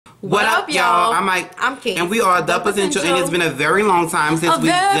What up, y'all? I'm Katy. And we are The Potential, and it's been a very long time since we've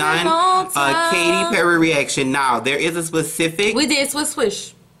done a Katy Perry reaction. Now, there is a specific... We did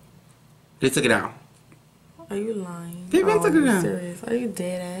Swish. They took it down. Are you lying? They been took it down. Serious? Are you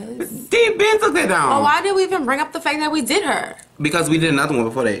dead ass? They been took it down. Oh, why did we even bring up the fact that we did her? Because we did another one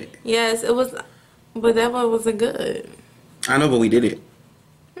before that. Yes, it was... But that one wasn't good. I know, but we did it.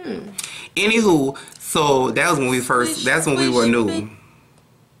 Anywho, so that was when we first... That's when we were new.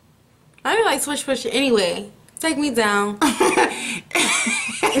 I do like Swish anyway. Take me down.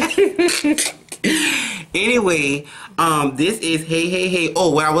 Anyway, this is hey.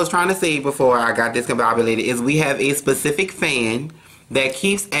 Oh, what I was trying to say before I got discombobulated is we have a specific fan that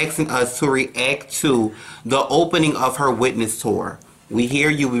keeps asking us to react to the opening of her witness tour. We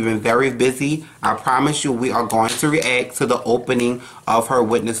hear you. We've been very busy. I promise you we are going to react to the opening of her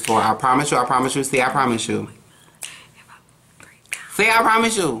witness tour. I promise you. I promise you. Say I promise you. Say I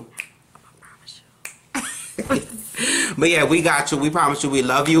promise you. But yeah, we got you. We promise you. We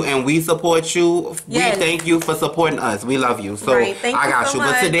love you and we support you. Yes. We thank you for supporting us. We love you. So right, I got you.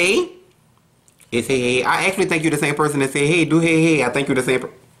 But today it's hey. I actually think you're the same person that say hey. Do hey. I think you're the same.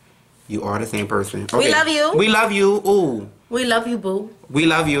 You are the same person. Okay. We love you. We love you. Ooh. We love you, boo. We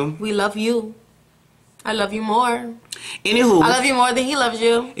love you. We love you. I love you more. Anywho, I love you more than he loves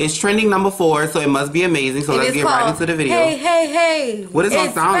you. It's trending number 4, so it must be amazing. So let's get right into the video. Hey. What does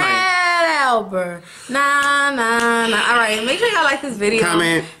it sound like? Albert. Nah. Alright, make sure y'all like this video.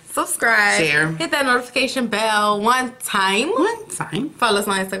 Comment. Subscribe. Share. Hit that notification bell one time. Follow us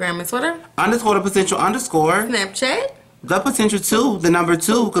on Instagram and Twitter. _The Potential _. Snapchat. The Potential 2, the number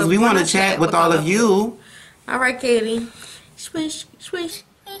 2, because we want to chat with all of you. Alright, Katy. Swish.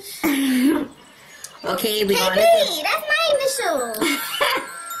 Okay, we going to... That's my initial.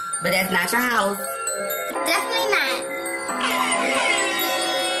 But that's not your house. Definitely not.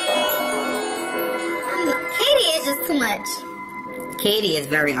 Katy is just too much. Katy is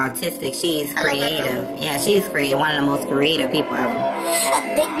very artistic. She's creative. Yeah, she's creative. One of the most creative people ever. A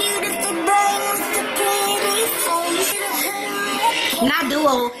big beautiful brain, not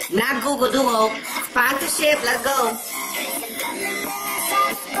duo, not Google Duo. Sponsorship, let's go.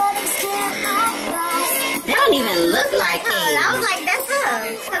 They don't even look like Katy. I was like, that's her.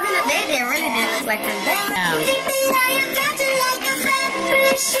 Because in the day, they really didn't look like her.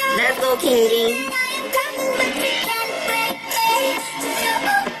 Let's go, Katy.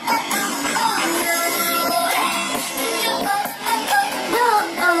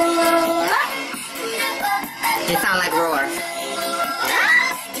 It sounds like roar.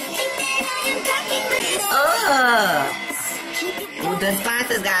 The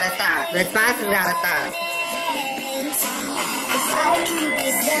sponsors gotta stop. The sponsors gotta stop.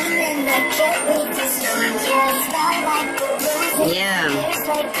 Yeah.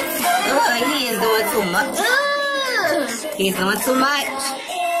 Oh, he is doing too much. He's doing too much.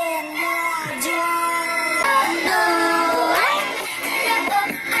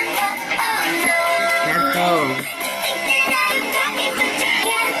 Let's go.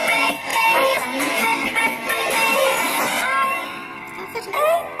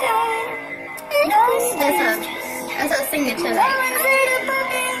 That's her signature. No,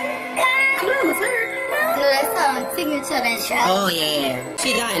 that's her signature dance. Oh yeah. She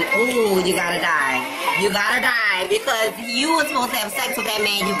done. Ooh, you gotta die. You gotta die because you were supposed to have sex with that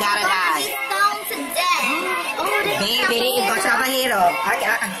man. You gotta die. She's stoned to death. Baby, they ain't gonna chop her head off.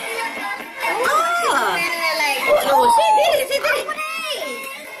 Oh, she did it.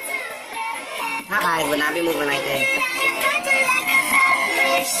 Her eyes would not be moving like that.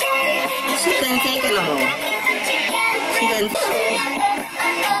 She couldn't take it no more. She couldn't.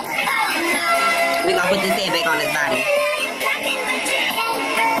 We gonna put this head back on his body.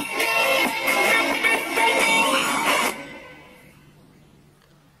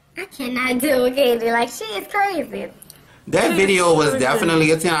 I cannot do with Katy. Like, she is crazy. That video was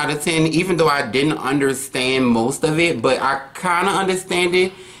definitely a 10 out of 10, even though I didn't understand most of it, but I kind of understand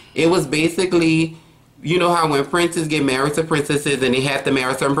it. It was basically... You know how when princes get married to princesses and they have to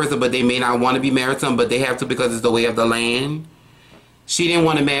marry a certain person, but they may not want to be married to him, but they have to because it's the way of the land? She didn't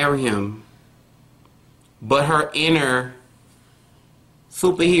want to marry him. But her inner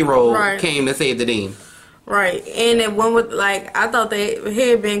superhero came to save the day. Right. And it went with, like, I thought that he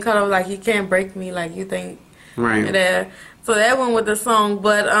had been cut off, like, you can't break me, like, you think. Right. So that went with the song.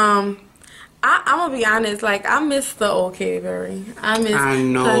 But, I'm gonna be honest, like, I miss the old Katy Perry. I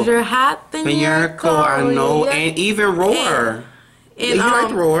know. Cause you're hot, then you're cold. I know. Yeah. And even Roar. And you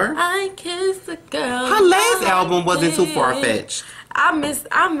like Roar? I kissed a girl. Her last album wasn't too far-fetched. I miss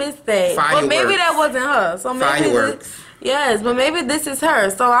that. Fireworks. But maybe that wasn't her. So maybe Fireworks. Yes, but maybe this is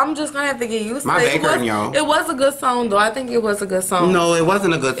her, so I'm just gonna have to get used to it. My back hurting, y'all. It was a good song, though. I think it was a good song. No, it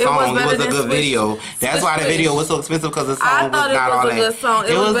wasn't a good song. It was a good video. That's why the Swish. video was so expensive, because the song was not all that. I thought it was a good song.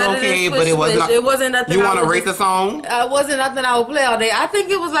 It was okay, but it was not. It wasn't nothing. You want to rate the song? It wasn't nothing I would play all day. I think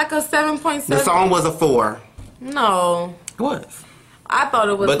it was like a 7.7. The song was a 4. No, it was. I thought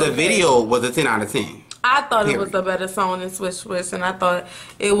it was. But the video was a 10 out of 10. I thought it was a better song than Swish Swish, and I thought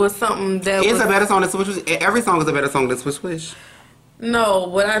it was something that It's a better song than Swish Swish. Every song is a better song than Swish Swish. No,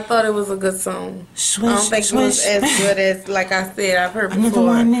 but I thought it was a good song. Swish, I don't think it was as good as, like I said, I've heard before. Another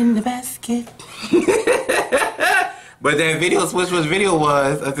one in the basket. But that video, Swish Swish video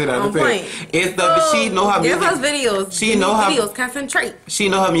was a 10 out of 10. It's the she know her music. Give us videos. She know her videos. Concentrate. She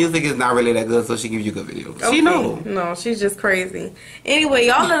know her music is not really that good, so she gives you good videos. Okay. She know. No, she's just crazy. Anyway,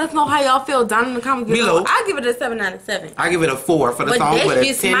 y'all let us know how y'all feel down in the comments below. I give it a 7 out of 7. I give it a 4 for the song, but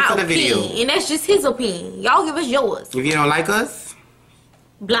a 10 for the video. And that's just his opinion. Y'all give us yours. If you don't like us,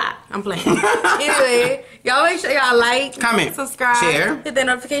 blah. I'm playing. Anyway, y'all make sure y'all like, comment, subscribe, share, hit that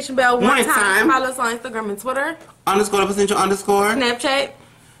notification bell one time. Follow us on Instagram and Twitter. _the potential _ Snapchat.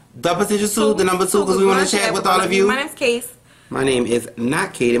 The potential 2, the number 2, because we want to chat with all of you. My name's Case. My name is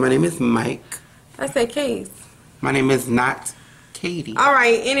not Katie. My name is Mike. I said Case. My name is not Katie. All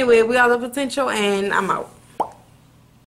right. Anyway, we are the potential, and I'm out.